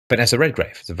Vanessa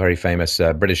Redgrave is a very famous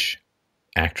British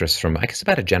actress from, I guess,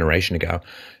 about a generation ago,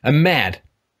 a mad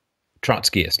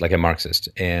Trotskyist, like a Marxist.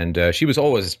 And she was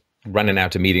always running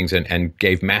out to meetings and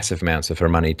gave massive amounts of her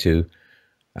money to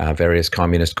various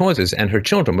communist causes. And her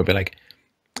children would be like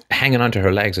hanging onto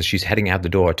her legs as she's heading out the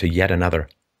door to yet another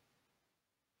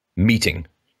meeting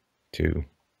to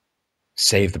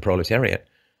save the proletariat.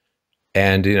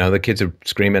 And, the kids are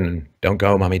screaming, "Don't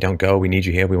go, mommy, don't go. We need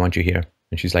you here. We want you here."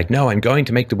 And she's like, "No, I'm going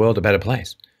to make the world a better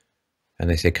place." And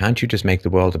they say, "Can't you just make the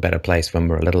world a better place when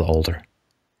we're a little older?"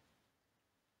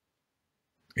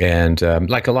 And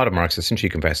like a lot of Marxists, and she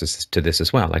confesses to this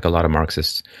as well, like a lot of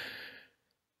Marxists,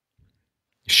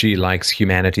 she likes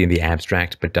humanity in the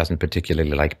abstract, but doesn't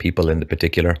particularly like people in the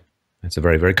particular. That's a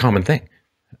very, very common thing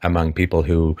among people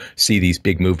who see these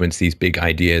big movements, these big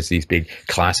ideas, these big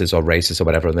classes or races or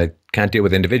whatever, and they can't deal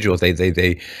with individuals.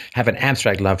 They have an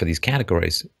abstract love for these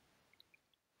categories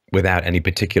without any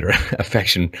particular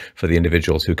affection for the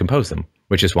individuals who compose them,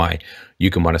 which is why you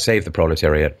can want to save the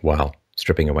proletariat while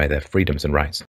stripping away their freedoms and rights.